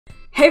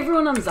Hey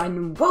everyone, I'm Zayn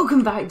and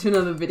welcome back to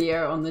another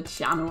video on the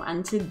channel,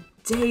 and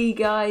today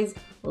guys,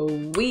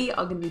 we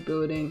are going to be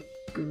building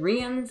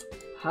Grian's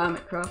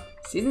Hermitcraft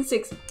Season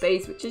 6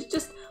 base, which is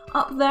just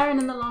up there, and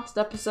in the last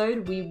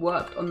episode we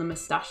worked on the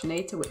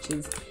Mustachionator, which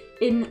is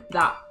in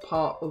that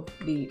part of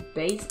the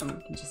base, and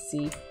we can just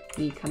see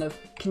the kind of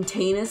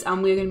containers,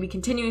 and we're going to be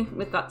continuing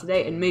with that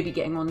today and maybe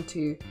getting on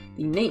to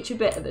the nature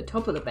bit at the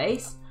top of the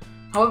base.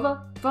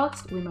 However,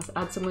 first we must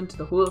add someone to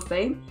the Hall of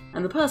Fame,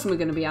 and the person we're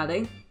going to be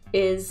adding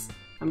is,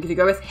 I'm going to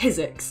go with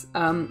Hizix,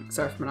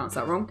 sorry if I pronounced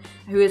that wrong,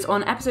 who is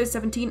on episode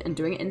 17 and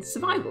doing it in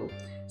survival.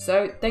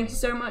 So thank you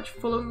so much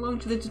for following along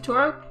to the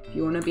tutorial. If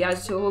you want to be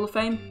added to the Hall of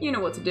Fame, you know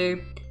what to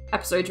do.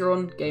 Episode you're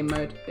on, game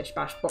mode, bish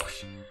bash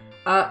bosh.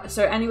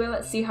 So anyway,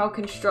 let's see how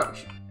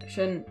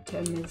construction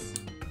Tim is.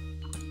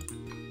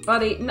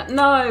 Buddy,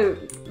 no,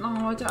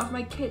 I don't have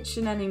my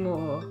kitchen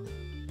anymore.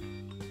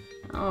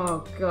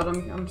 Oh god,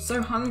 I'm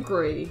so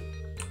hungry.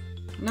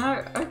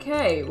 No,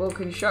 okay, well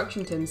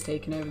construction Tim's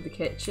taken over the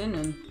kitchen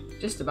and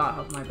just about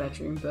half my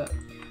bedroom, but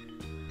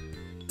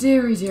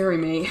dearie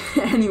me.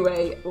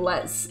 Anyway,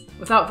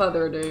 without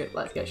further ado,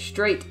 let's get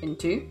straight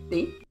into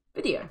the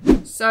video.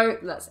 So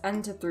let's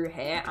enter through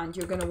here, and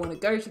you're going to want to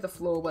go to the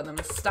floor where the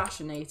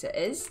Mustachionator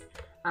is,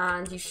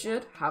 and you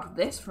should have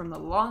this from the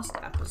last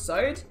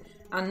episode.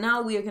 And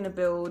now we are going to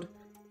build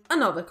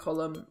another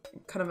column,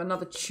 kind of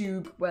another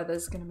tube where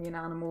there's going to be an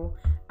animal,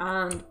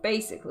 and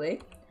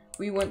basically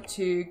we want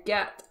to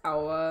get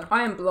our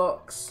iron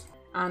blocks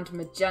and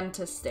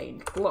magenta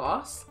stained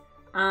glass,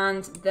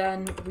 and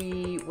then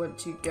we want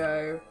to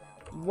go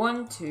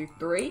 1, 2,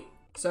 3.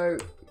 So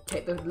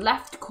take the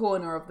left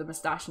corner of the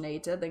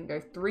Mustachionator, then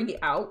go 3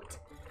 out,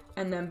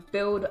 and then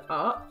build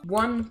up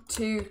 1,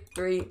 2,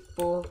 3,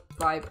 4,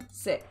 5,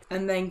 6,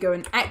 and then go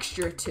an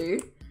extra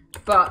 2.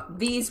 But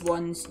these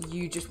ones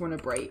you just want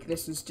to break.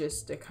 This is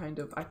just a kind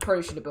of, I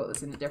probably should have built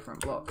this in a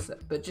different blocks,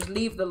 but just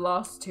leave the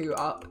last 2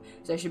 up.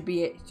 So you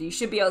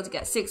should be able to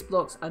get 6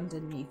 blocks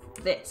underneath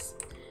this.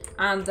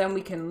 And then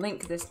we can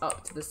link this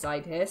up to the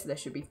side here, so there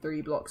should be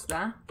 3 blocks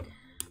there.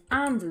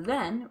 And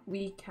then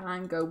we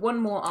can go 1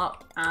 more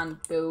up and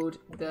build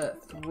the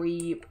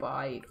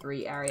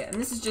 3x3 area. And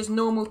this is just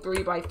normal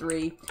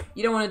 3x3.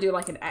 You don't want to do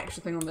like an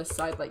extra thing on this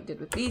side like you did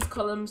with these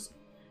columns.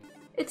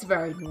 It's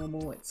very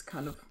normal. It's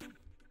kind of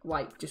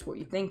like just what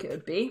you think it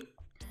would be.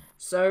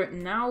 So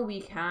now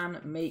we can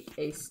make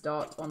a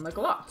start on the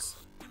glass.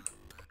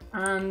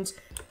 And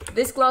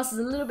this glass is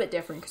a little bit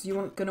different because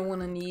you're going to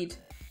want to need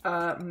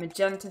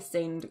magenta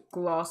stained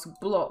glass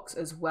blocks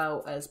as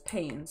well as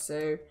panes.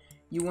 So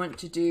you want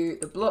to do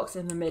the blocks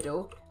in the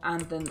middle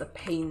and then the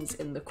panes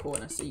in the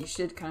corner. So you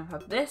should kind of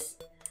have this,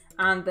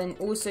 and then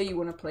also you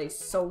want to place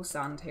soul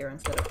sand here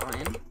instead of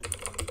iron.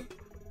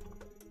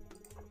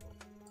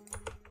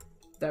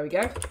 There we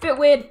go. Bit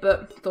weird,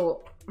 but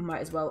thought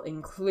might as well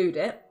include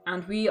it.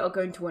 And we are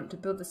going to want to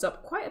build this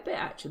up quite a bit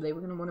actually.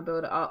 We're going to want to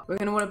build it up. We're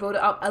going to want to build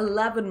it up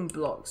 11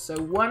 blocks.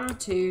 So 1,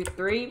 2,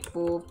 3,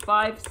 4,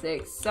 5,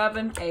 6,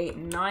 7, 8,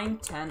 9,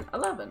 10,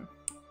 11.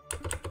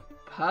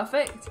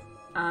 Perfect.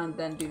 And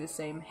then do the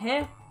same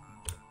here.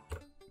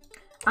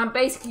 And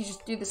basically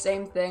just do the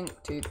same thing.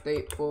 2,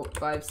 3, 4,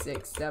 5,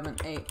 6, 7,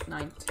 8,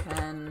 9,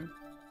 10,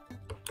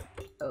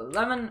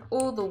 11.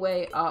 All the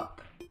way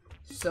up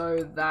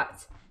so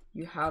that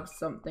you have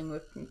something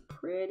looking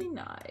pretty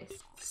nice.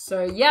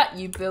 So yeah,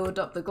 you build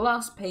up the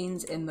glass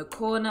panes in the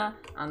corner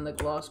and the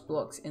glass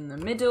blocks in the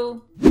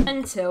middle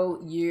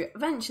until you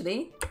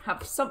eventually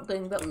have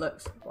something that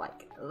looks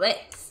like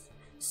this.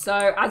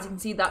 So as you can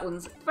see, that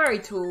one's very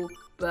tall,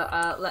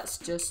 but let's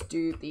just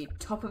do the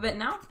top of it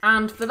now.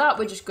 And for that,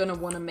 we're just gonna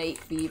wanna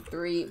make the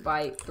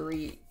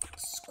 3x3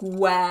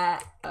 square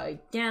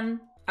again.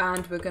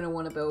 And we're gonna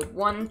wanna build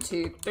 1,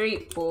 2,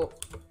 3, 4,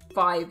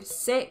 5,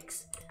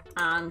 6,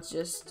 and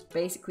just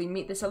basically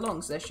meet this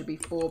along. So there should be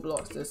 4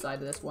 blocks to the side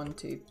of this. 1,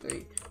 2,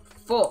 3,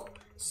 4.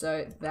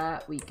 So there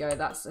we go.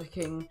 That's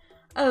looking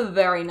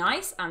very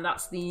nice, and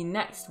that's the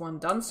next one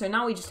done. So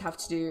now we just have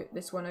to do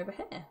this one over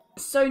here.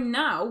 So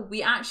now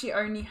we actually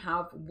only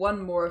have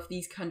 1 more of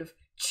these kind of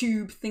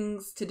tube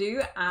things to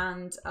do,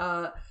 and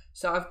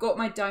so I've got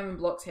my diamond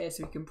blocks here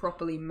so we can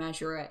properly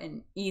measure it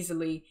and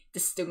easily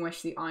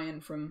distinguish the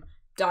iron from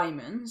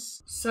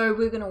diamonds. So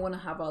we're going to want to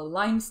have our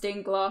lime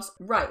stained glass.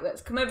 Right,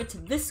 let's come over to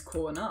this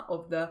corner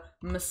of the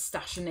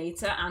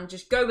Mustachionator and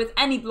just go with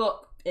any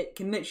block. It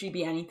can literally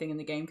be anything in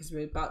the game because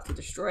we're about to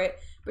destroy it,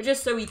 but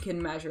just so we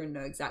can measure and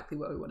know exactly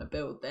where we want to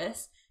build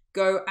this.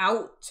 Go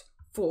out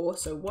 4,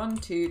 so 1,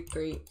 2,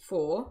 3,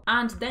 4,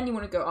 and then you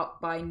want to go up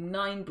by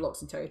 9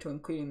 blocks in territory,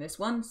 including this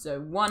one.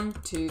 So 1,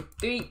 2,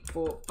 3,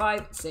 4,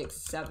 5, 6,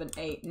 7,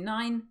 8,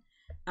 9,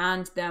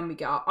 and then we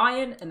get our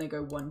iron and then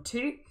go 1,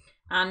 2.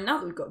 And now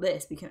that we've got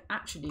this, we can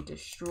actually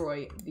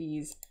destroy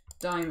these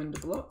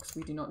diamond blocks.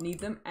 We do not need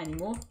them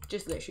anymore,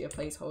 just literally a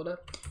placeholder.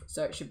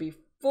 So it should be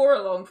 4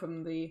 along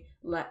from the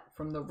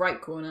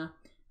right corner,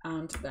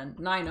 and then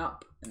 9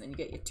 up, and then you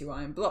get your 2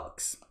 iron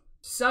blocks.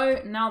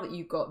 So now that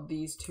you've got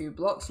these 2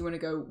 blocks, you want to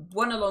go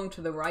 1 along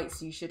to the right,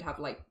 so you should have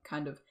like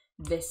kind of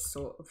this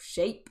sort of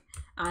shape,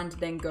 and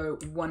then go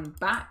one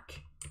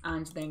back,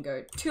 and then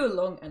go two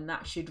along, and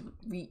that should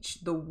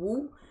reach the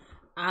wall.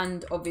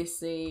 And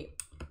obviously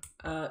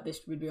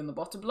this would be on the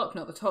bottom block,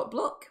 not the top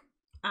block.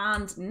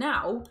 And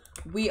now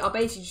we are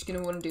basically just going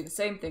to want to do the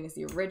same thing as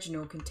the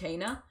original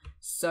container.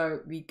 So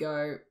we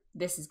go,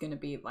 this is going to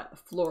be like the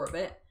floor of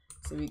it.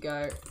 So we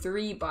go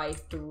 3 by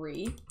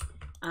 3,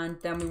 and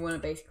then we want to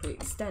basically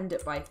extend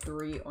it by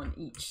 3 on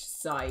each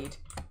side.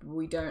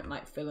 We don't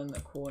like fill in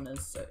the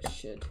corners, so it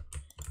should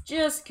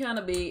just kind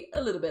of be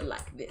a little bit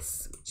like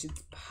this, which is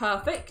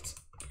perfect.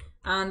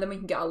 And then we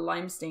can get our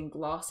limestone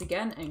glass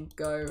again and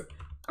go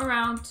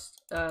around,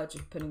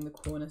 just putting the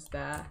corners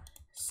there.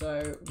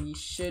 So we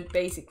should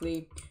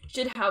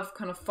have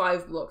kind of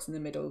 5 blocks in the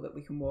middle that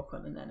we can walk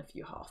on, and then a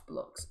few half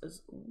blocks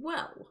as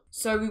well.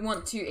 So we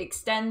want to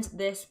extend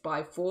this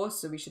by 4,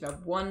 so we should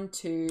have 1,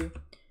 2,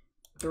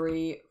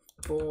 3,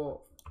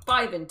 4,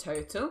 5 in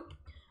total.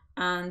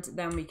 And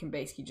then we can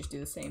basically just do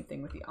the same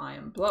thing with the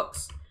iron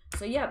blocks.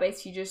 So yeah,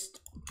 basically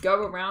just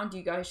go around.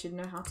 You guys should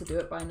know how to do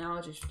it by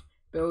now. Just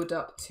build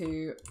up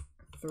to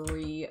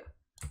 3,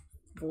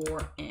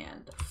 4,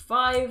 and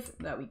 5.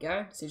 There we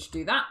go. So just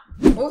do that.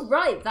 All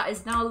right, that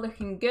is now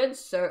looking good.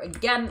 So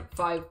again,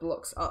 5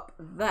 blocks up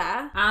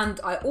there.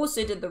 And I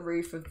also did the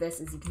roof of this,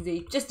 as you can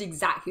see, just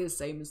exactly the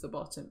same as the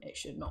bottom. It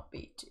should not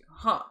be too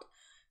hard.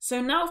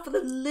 So now for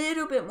the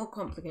little bit more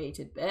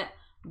complicated bit,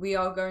 we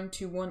are going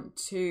to want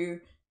to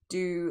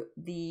do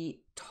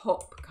the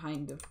top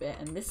kind of bit,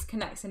 and this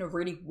connects in a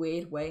really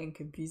weird way and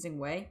confusing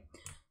way.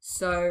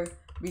 So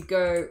we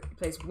go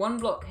place 1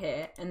 block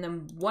here and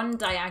then 1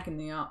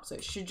 diagonally up, so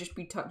it should just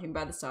be touching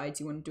by the sides.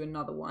 You want to do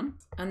another one,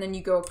 and then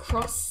you go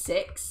across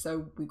 6,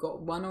 so we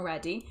got 1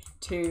 already,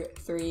 2,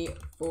 3,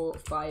 4,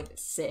 5,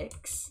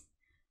 6,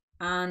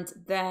 and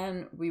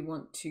then we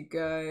want to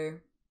go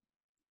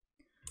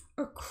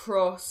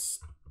across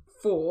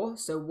 4,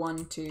 so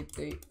 1, 2,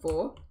 3,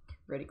 4.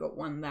 Already got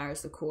 1 there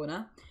as the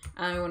corner,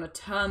 and I want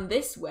to turn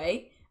this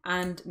way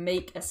and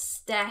make a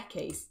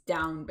staircase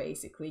down,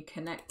 basically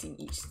connecting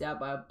each stair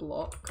by a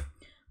block,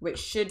 which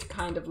should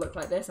kind of look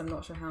like this. I'm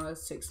not sure how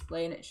else to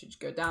explain it. It should just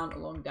go down,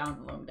 along,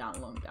 down, along, down,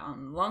 along,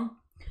 down, along.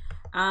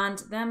 And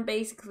then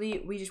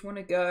basically we just want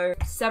to go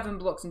 7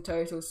 blocks in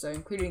total, so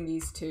including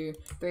these 2,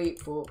 3,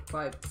 4,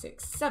 5,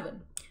 6,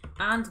 7.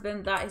 And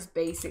then that is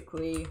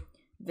basically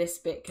this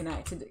bit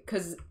connected,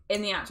 because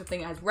in the actual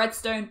thing it has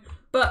redstone,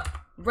 but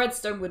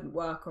redstone wouldn't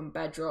work on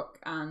bedrock,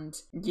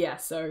 and yeah,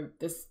 so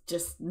there's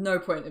just no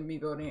point in me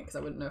building it because I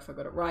wouldn't know if I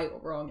got it right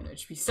or wrong, and it would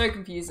just be so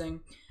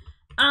confusing.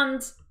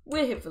 And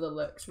we're here for the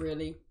looks,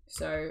 really,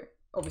 so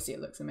obviously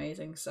it looks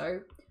amazing. So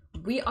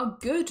we are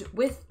good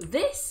with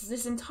this.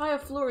 This entire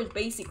floor is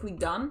basically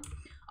done,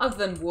 other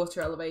than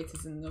water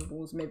elevators in the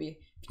walls, maybe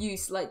a few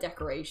slight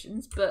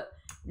decorations, but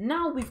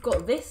now we've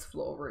got this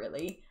floor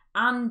really,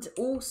 and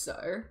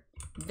also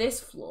this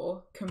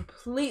floor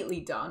completely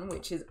done,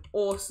 which is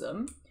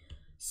awesome.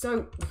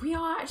 So we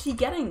are actually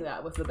getting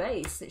there with the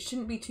base. It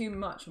shouldn't be too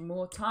much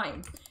more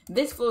time.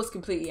 This floor is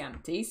completely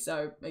empty,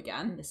 so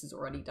again, this is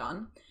already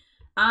done.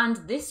 And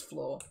this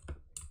floor,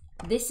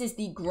 this is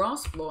the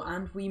grass floor,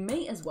 and we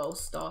may as well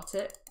start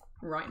it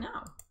right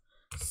now.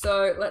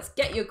 So let's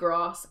get your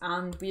grass,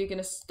 and we are going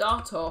to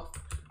start off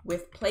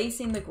with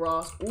placing the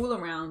grass all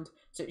around.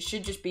 So it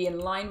should just be in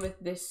line with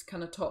this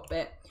kind of top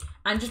bit,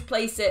 and just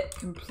place it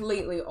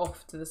completely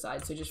off to the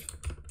side. So just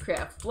create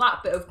a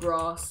flat bit of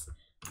grass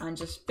and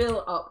just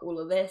fill up all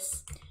of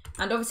this.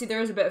 And obviously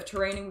there is a bit of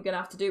terraining we're going to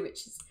have to do,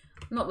 which is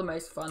not the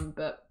most fun,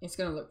 but it's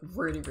going to look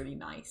really, really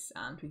nice,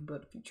 and we can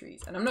build a few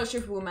trees. And I'm not sure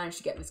if we'll manage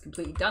to get this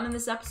completely done in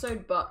this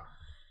episode, but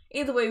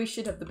either way we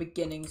should have the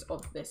beginnings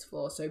of this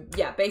floor. So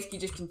yeah, basically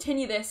just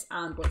continue this,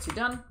 and once you're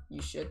done,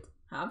 you should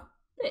have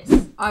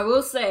this. I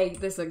will say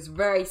this looks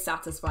very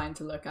satisfying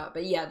to look at,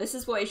 but yeah, this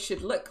is what it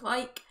should look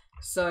like.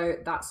 So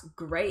that's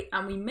great,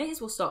 and we may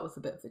as well start with a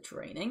bit of the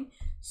terraining.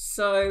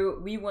 So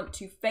we want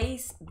to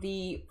face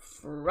the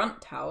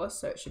front tower,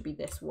 so it should be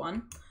this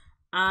one.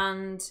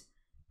 And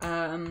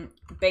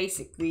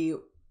basically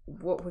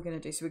what we're going to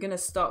do, so we're going to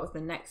start with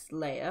the next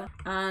layer,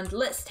 and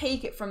let's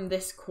take it from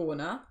this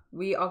corner.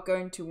 We are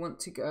going to want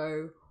to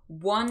go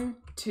 1,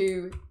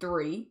 2,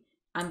 3,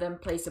 and then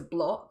place a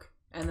block,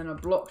 and then a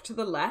block to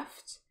the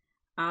left,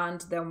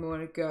 and then we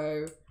want to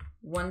go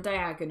 1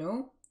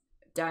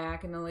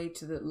 diagonally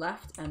to the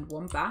left, and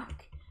 1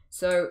 back.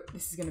 So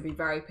this is going to be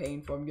very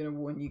painful, I'm going to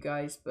warn you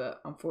guys,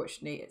 but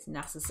unfortunately it's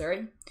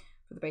necessary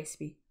for the base to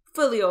be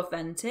fully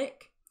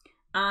authentic.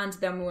 And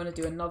then we want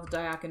to do another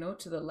diagonal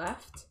to the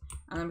left,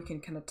 and then we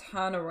can kind of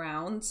turn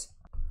around,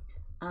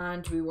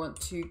 and we want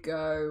to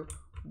go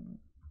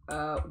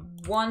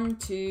 1,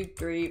 2,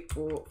 3,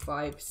 4,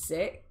 5,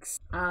 6,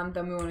 and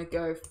then we want to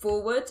go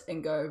forward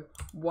and go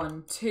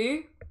 1,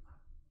 2,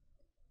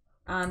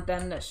 and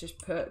then let's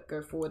just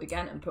go forward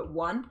again and put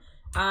 1.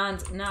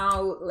 And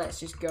now let's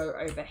just go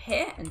over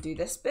here and do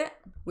this bit.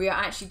 We are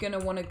actually going to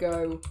want to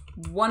go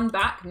 1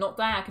 back, not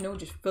diagonal,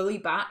 just fully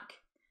back,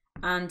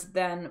 and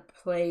then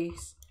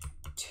place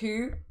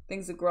 2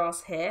 things of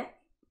grass here,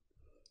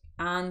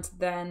 and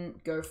then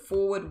go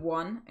forward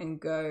 1 and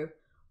go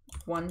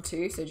 1,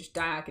 2, so just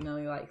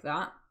diagonally like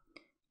that.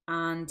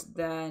 And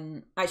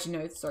then, actually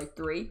no, sorry,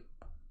 3.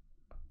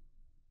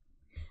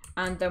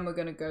 And then we're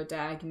going to go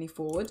diagonally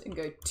forward and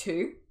go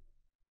 2.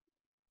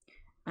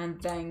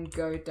 And then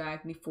go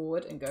diagonally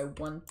forward and go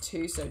 1,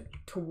 2, so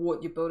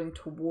you're building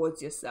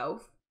towards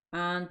yourself.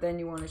 And then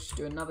you want to just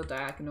do another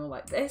diagonal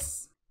like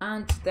this.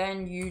 And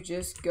then you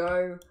just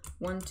go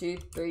 1, 2,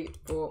 3,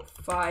 4,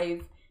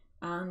 5.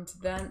 And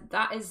then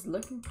that is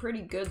looking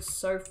pretty good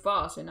so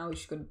far. So now we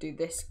just got to do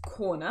this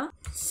corner.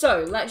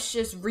 So let's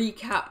just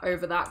recap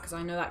over that, because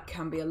I know that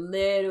can be a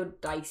little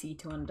dicey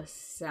to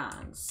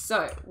understand.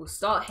 So we'll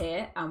start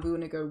here and we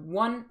want to go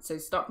 1. So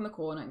start from the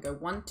corner and go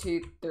 1,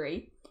 2,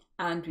 3.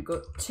 And we've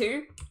got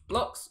 2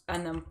 blocks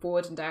and then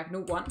forward and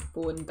diagonal 1,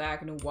 forward and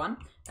diagonal 1.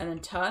 And then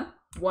turn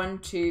 1,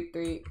 2,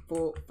 3,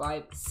 4,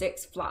 5,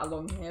 6 flat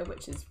along here,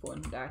 which is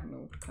forward and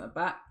diagonal kind of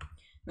back.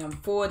 Then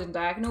forward and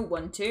diagonal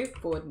 1, 2,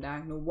 forward and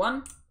diagonal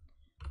 1,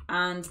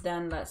 and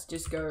then let's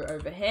just go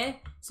over here.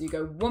 So you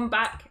go 1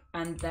 back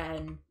and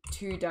then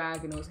 2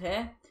 diagonals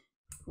here.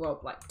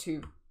 Well, like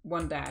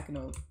 1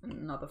 diagonal and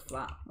another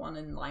flat one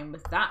in line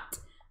with that,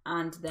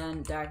 and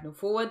then diagonal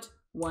forward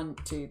 1,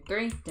 2,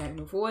 3,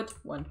 diagonal forward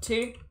 1,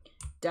 2,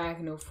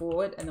 diagonal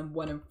forward, and then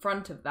 1 in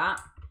front of that.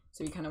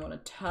 So you kind of want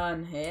to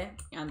turn here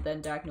and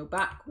then diagonal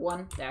back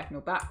 1,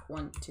 diagonal back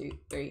 1, 2,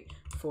 3,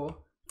 4,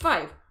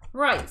 5.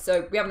 Right,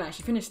 so we haven't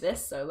actually finished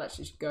this, so let's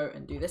just go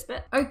and do this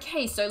bit.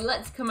 Okay, so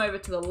let's come over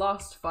to the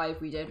last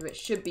 5 we did, which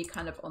should be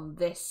kind of on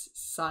this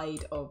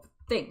side of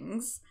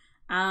things.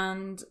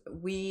 And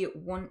we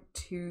want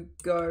to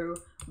go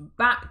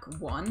back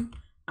 1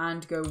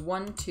 and go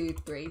 1, 2,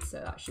 3, so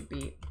that should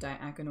be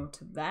diagonal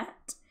to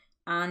that.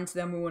 And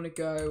then we want to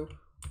go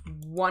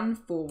 1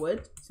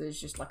 forward, so there's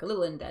just like a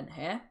little indent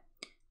here.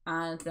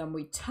 And then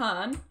we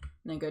turn, and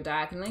then go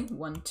diagonally,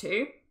 1,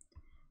 2.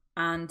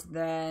 And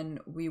then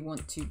we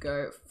want to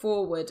go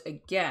forward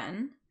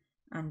again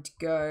and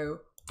go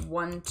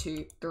 1,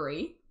 2,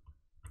 3.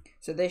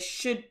 So this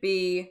should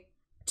be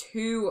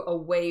 2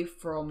 away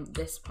from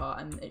this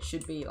part, and it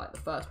should be like the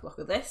first block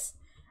of this.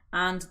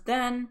 And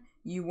then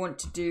you want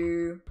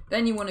to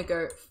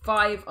go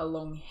 5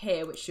 along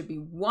here, which should be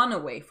 1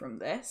 away from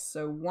this.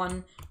 So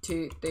 1,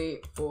 2, 3,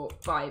 4,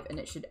 5, and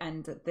it should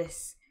end at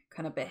this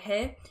kind of bit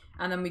here.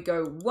 And then we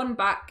go 1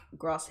 back,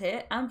 grass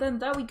here, and then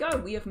there we go.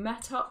 We have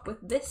met up with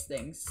this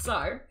thing.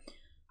 So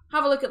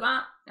have a look at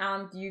that,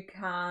 and you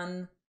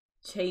can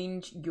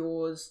change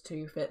yours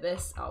to fit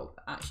this. I'll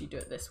actually do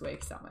it this way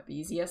because that might be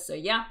easier. So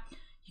yeah,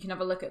 you can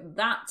have a look at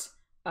that.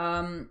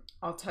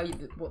 I'll tell you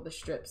what the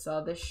strips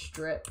are. This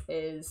strip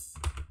is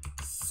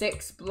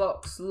 6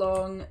 blocks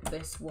long.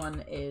 This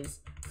one is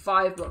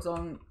 5 blocks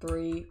long,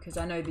 3, because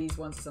I know these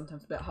ones are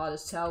sometimes a bit harder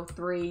to tell.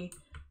 3,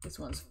 this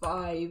one's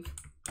 5.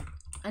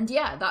 And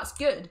yeah, that's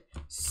good.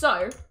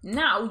 So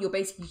now you'll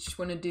basically just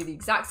want to do the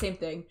exact same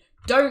thing.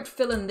 Don't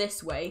fill in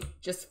this way,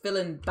 just fill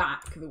in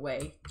back the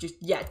way.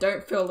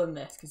 Don't fill in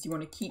this, because you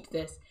want to keep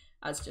this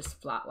as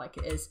just flat like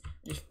it is.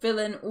 Just fill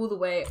in all the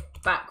way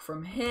back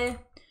from here.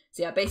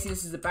 So yeah, basically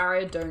this is the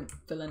barrier. Don't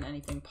fill in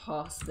anything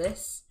past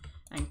this,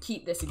 and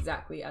keep this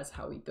exactly as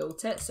how we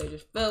built it. So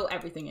just fill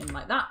everything in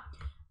like that.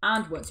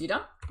 And once you're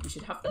done, you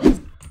should have this.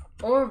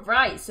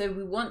 Alright, so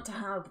we want to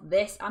have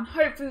this, and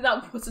hopefully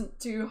that wasn't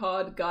too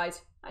hard, guys.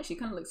 Actually, it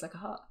kind of looks like a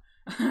heart.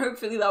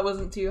 Hopefully that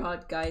wasn't too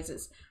hard, guys.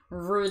 It's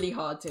really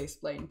hard to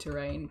explain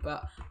terrain,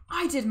 but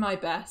I did my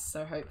best,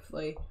 so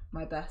hopefully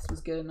my best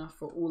was good enough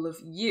for all of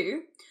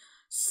you.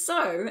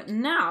 So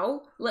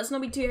now, let's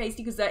not be too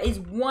hasty, because there is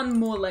one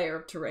more layer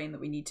of terrain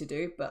that we need to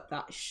do, but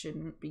that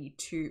shouldn't be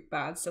too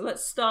bad. So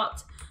let's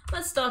start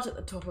at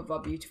the top of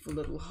our beautiful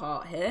little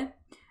heart here,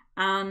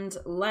 and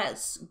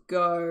let's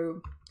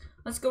go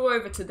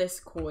over to this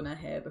corner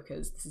here,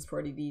 because this is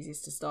probably the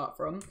easiest to start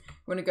from.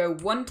 We're going to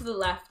go 1 to the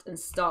left and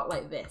start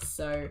like this.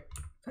 So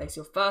place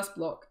your first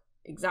block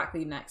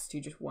exactly next to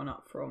just 1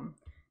 up from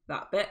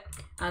that bit.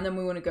 And then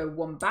we want to go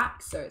 1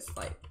 back, so it's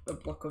like a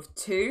block of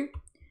 2.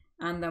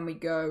 And then we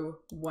go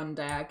 1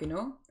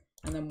 diagonal,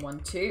 and then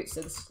 1, 2.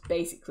 So this is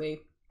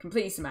basically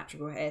completely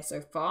symmetrical here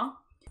so far.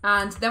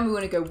 And then we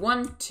want to go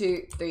 1,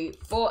 2, 3,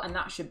 4, and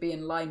that should be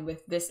in line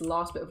with this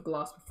last bit of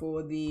glass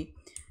before the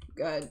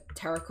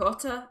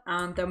terracotta.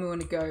 And then we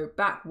want to go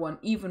back 1,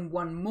 even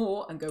 1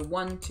 more, and go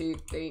 1, 2,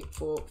 3,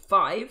 4,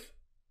 5.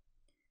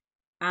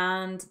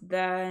 And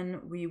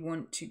then we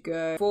want to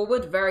go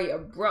forward very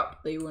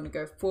abruptly. We want to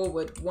go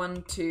forward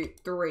 1, 2,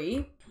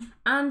 3.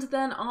 And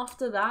then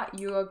after that,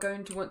 you are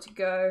going to want to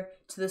go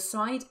to the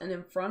side and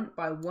in front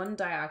by 1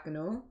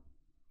 diagonal.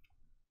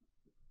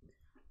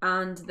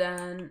 And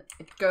then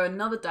go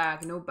another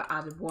diagonal, but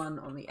added 1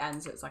 on the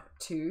end, so it's like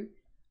 2.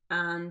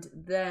 And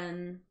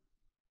then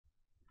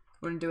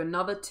we're going to do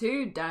another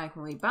 2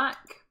 diagonally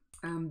back.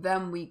 And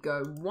then we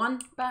go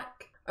 1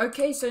 back.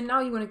 Okay, so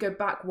now you want to go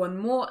back 1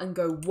 more and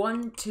go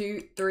 1,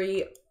 2,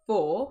 3,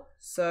 4.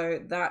 So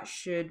that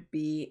should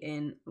be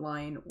in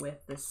line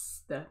with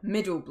this, the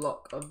middle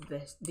block of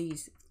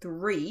these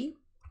 3.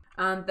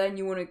 And then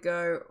you want to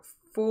go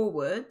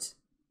forward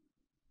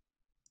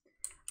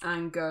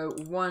and go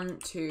 1,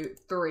 2,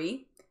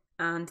 3,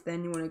 and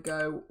then you want to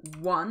go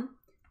 1,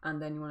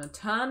 and then you want to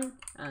turn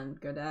and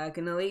go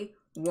diagonally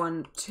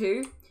 1,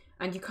 2,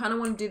 and you kind of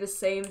want to do the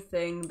same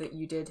thing that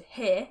you did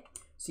here.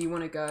 So you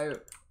want to go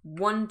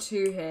 1,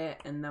 2 here,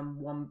 and then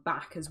 1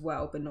 back as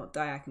well, but not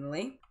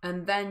diagonally.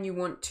 And then you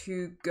want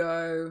to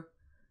go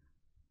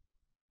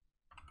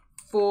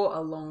 4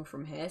 along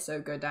from here,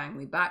 so go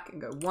diagonally back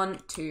and go 1,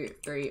 2,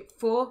 3,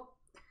 4.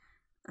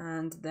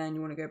 And then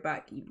you want to go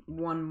back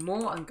 1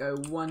 more and go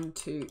 1,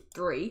 2,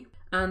 3.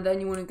 And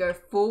then you want to go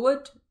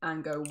forward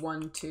and go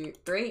 1, 2,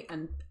 3.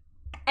 And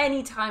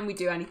anytime we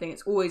do anything,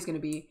 it's always going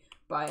to be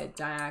by a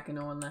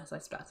diagonal unless I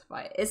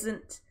specify it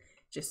isn't,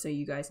 just so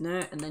you guys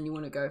know. And then you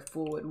want to go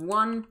forward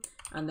 1,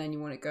 and then you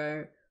want to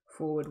go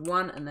forward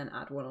 1, and then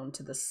add 1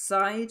 onto the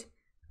side.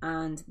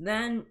 And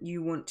then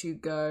you want to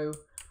go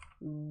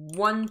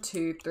 1,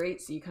 2, 3,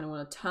 so you kind of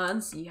want to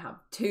turn, so you have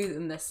 2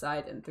 on this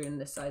side and 3 on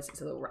this side, so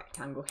it's a little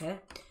rectangle here,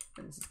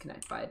 and this is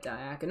connected by a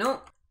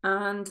diagonal.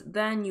 And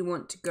then you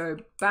want to go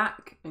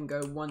back and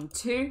go 1,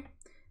 2,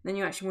 then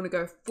you actually want to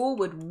go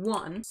forward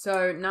 1,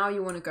 so now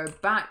you want to go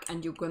back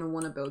and you're going to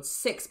want to build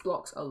 6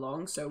 blocks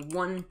along, so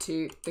 1,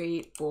 2,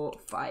 3, 4,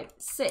 5,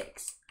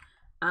 6.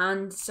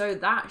 And so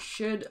that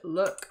should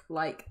look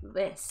like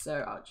this,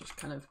 so I'll just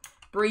kind of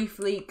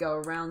briefly go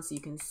around so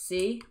you can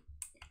see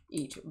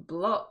each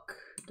block,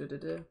 so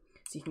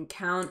you can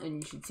count, and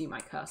you should see my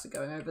cursor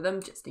going over them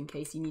just in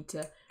case you need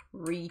to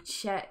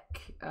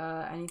recheck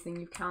anything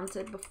you've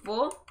counted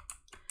before.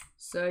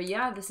 So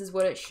yeah, this is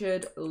what it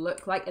should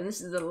look like, and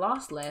this is the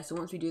last layer. So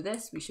once we do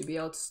this, we should be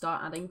able to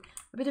start adding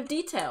a bit of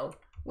detail,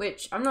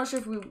 which I'm not sure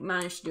if we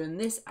managed to do in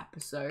this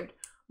episode,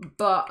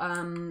 but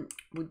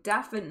we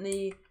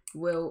definitely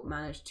will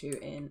manage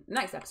to in the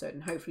next episode,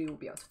 and hopefully we'll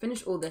be able to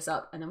finish all this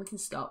up, and then we can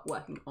start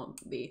working on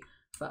the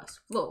first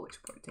floor, which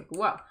will probably take a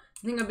while.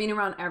 I think I've been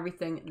around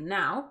everything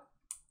now,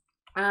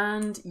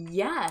 and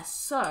yeah,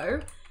 so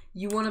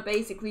you want to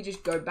basically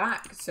just go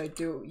back, so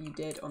do what you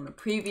did on the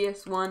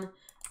previous one,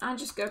 and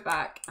just go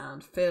back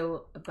and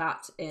fill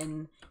that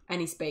in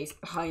any space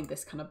behind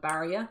this kind of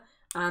barrier,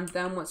 and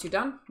then once you're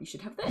done, you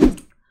should have this.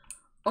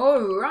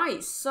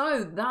 Alright,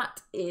 so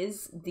that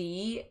is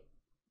the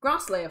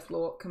grass layer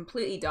floor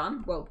completely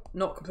done. Well,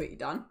 not completely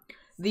done.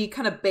 The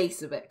kind of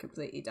base of it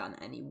completely done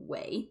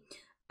anyway.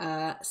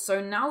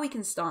 So now we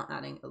can start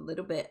adding a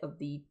little bit of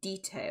the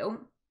detail.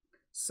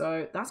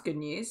 So that's good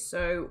news.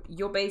 So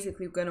you're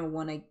basically going to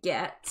want to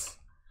get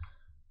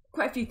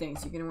quite a few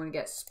things. You're going to want to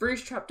get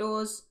spruce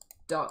trapdoors,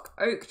 dark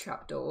oak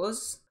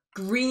trapdoors,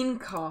 green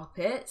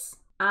carpets,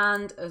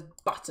 and a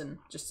button,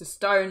 just a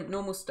stone,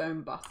 normal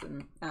stone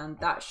button. And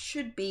that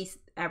should be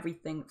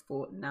everything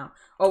for now.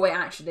 Oh wait,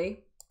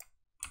 actually,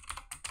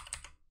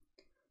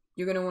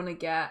 you're going to want to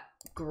get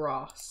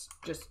grass,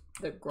 just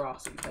the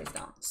grass that you place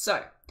down.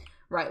 So,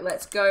 right,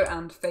 let's go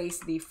and face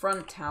the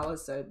front tower,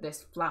 so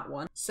this flat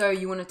one. So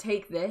you want to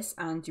take this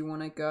and you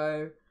want to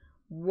go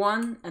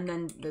 1, and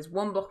then there's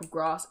 1 block of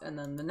grass, and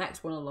then the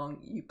next one along,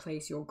 you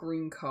place your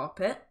green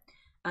carpet.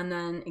 And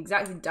then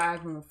exactly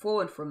diagonal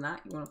forward from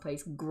that, you want to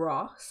place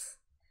grass.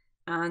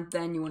 And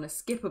then you want to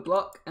skip a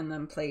block and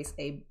then place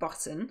a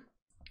button.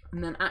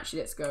 And then actually,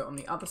 let's go on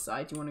the other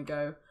side. You want to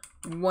go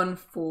 1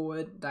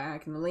 forward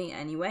diagonally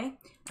anyway,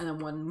 and then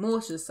 1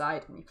 more to the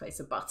side, and you place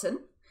a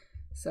button.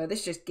 So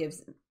this just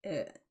gives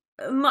a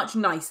much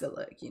nicer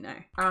look, you know.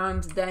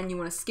 And then you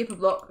want to skip a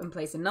block and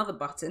place another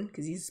button,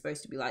 because these are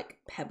supposed to be like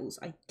pebbles,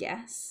 I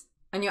guess.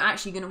 And you're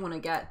actually going to want to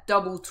get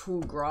double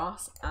tall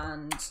grass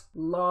and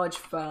large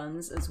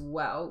ferns as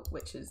well,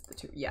 which is the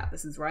 2, yeah,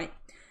 this is right.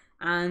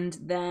 And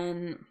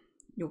then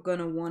you're going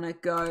to want to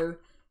go,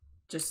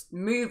 just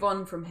move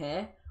on from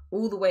here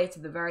all the way to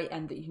the very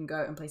end that you can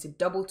go and place a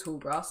double tall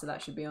grass. So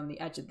that should be on the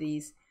edge of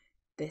this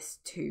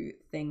 2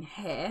 thing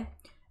here.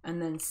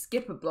 And then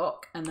skip a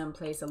block and then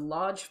place a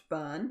large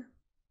fern.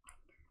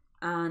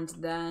 And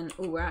then,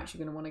 oh, we're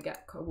actually going to want to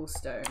get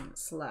cobblestone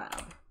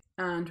slab.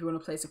 And we want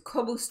to place a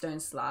cobblestone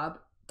slab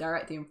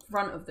directly in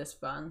front of this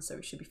fern, so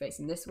we should be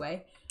facing this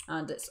way,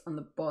 and it's on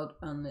the bottom,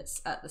 and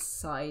it's at the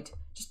side,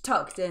 just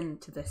tucked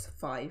into this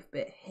 5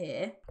 bit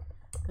here.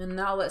 And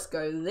now let's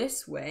go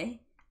this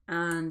way,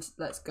 and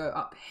let's go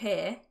up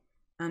here,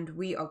 and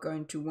we are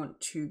going to want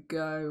to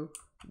go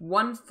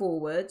 1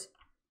 forward,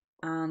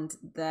 and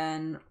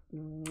then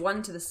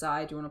 1 to the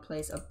side. You want to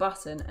place a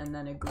button and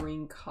then a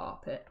green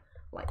carpet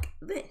like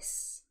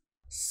this.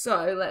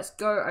 So let's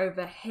go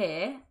over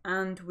here,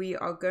 and we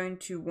are going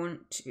to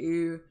want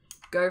to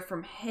go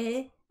from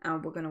here,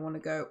 and we're going to want to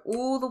go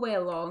all the way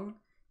along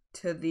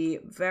to the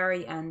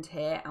very end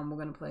here, and we're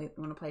going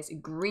to place a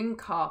green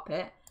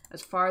carpet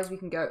as far as we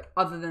can go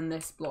other than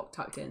this block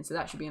tucked in. So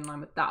that should be in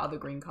line with that other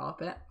green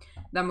carpet.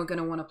 Then we're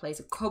going to want to place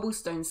a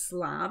cobblestone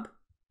slab,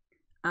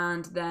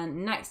 and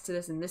then next to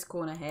this in this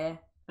corner here,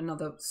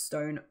 another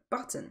stone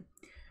button.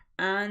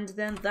 And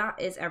then that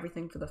is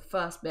everything for the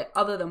first bit,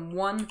 other than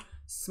 1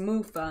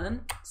 small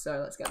fern. So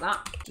let's get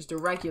that, just a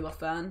regular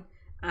fern,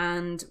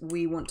 and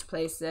we want to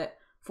place it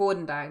forward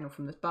and diagonal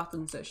from this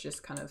button, so it's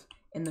just kind of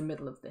in the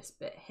middle of this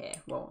bit here,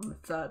 well, on the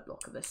third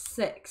block of the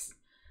 6.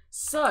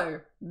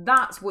 So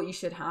that's what you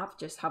should have.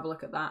 Just have a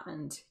look at that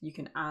and you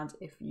can add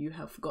if you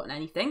have forgotten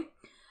anything.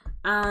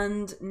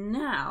 And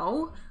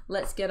now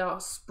let's get our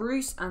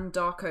spruce and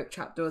dark oak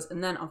trapdoors,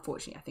 and then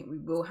unfortunately I think we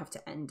will have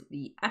to end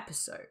the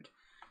episode.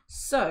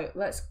 So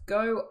let's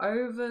go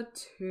over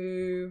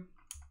to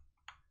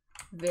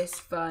this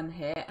fern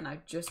here, and I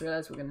just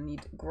realized we're going to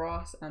need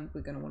grass, and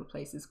we're going to want to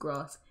place this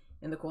grass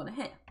in the corner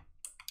here.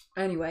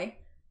 Anyway,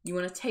 you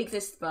want to take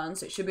this fern,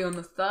 so it should be on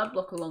the third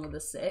block along with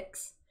the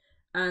 6,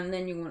 and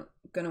then you're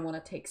going to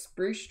want to take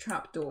spruce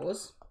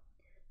trapdoors,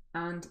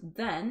 and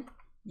then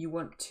you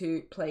want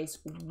to place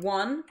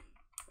 1,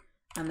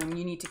 and then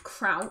you need to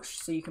crouch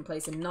so you can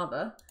place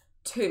another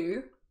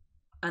 2,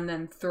 and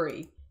then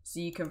 3. So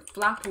you can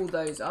flap all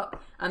those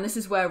up, and this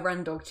is where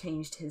Rendog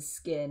changed his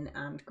skin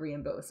and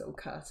Grian built this little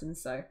curtain,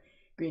 so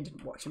Grian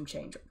didn't watch him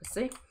change,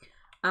 obviously.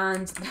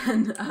 And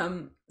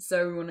then,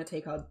 so we want to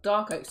take our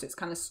dark oak, so it's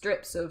kind of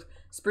strips of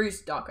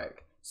spruce dark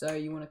oak. So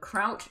you want to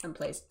crouch and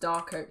place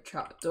dark oak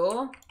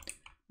trapdoor,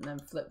 and then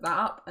flip that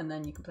up, and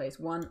then you can place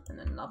 1 and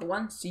then another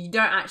 1. So you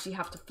don't actually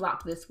have to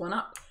flap this one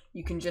up,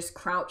 you can just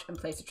crouch and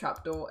place a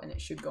trapdoor, and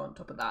it should go on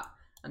top of that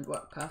and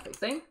work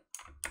perfectly.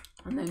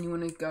 And then you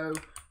want to go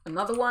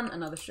another one,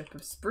 another strip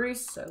of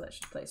spruce, so let's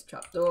just place a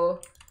trapdoor,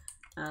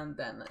 and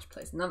then let's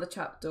place another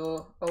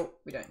trapdoor. Oh,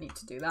 we don't need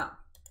to do that.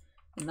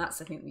 And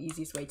that's, I think, the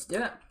easiest way to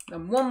do it.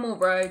 Then 1 more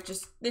row,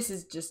 this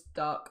is just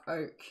dark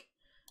oak,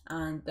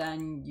 and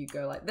then you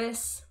go like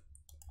this,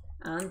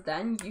 and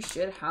then you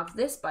should have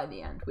this by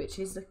the end, which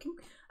is looking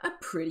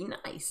pretty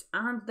nice.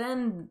 And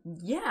then,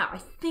 yeah, I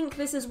think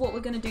this is what we're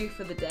going to do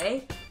for the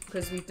day,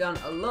 because we've done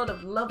a lot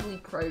of lovely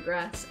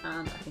progress,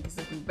 and I think it's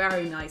looking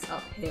very nice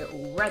up here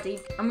already.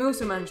 And we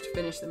also managed to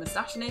finish the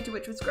Mustachionator,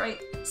 which was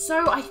great.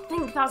 So I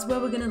think that's where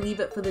we're going to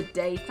leave it for the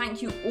day.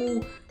 Thank you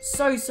all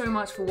so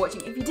much for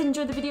watching. If you did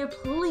enjoy the video,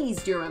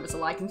 please do remember to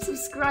like and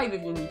subscribe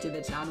if you're new to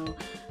the channel.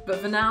 But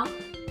for now,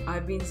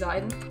 I've been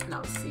Zayden, and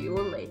I'll see you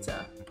all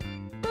later.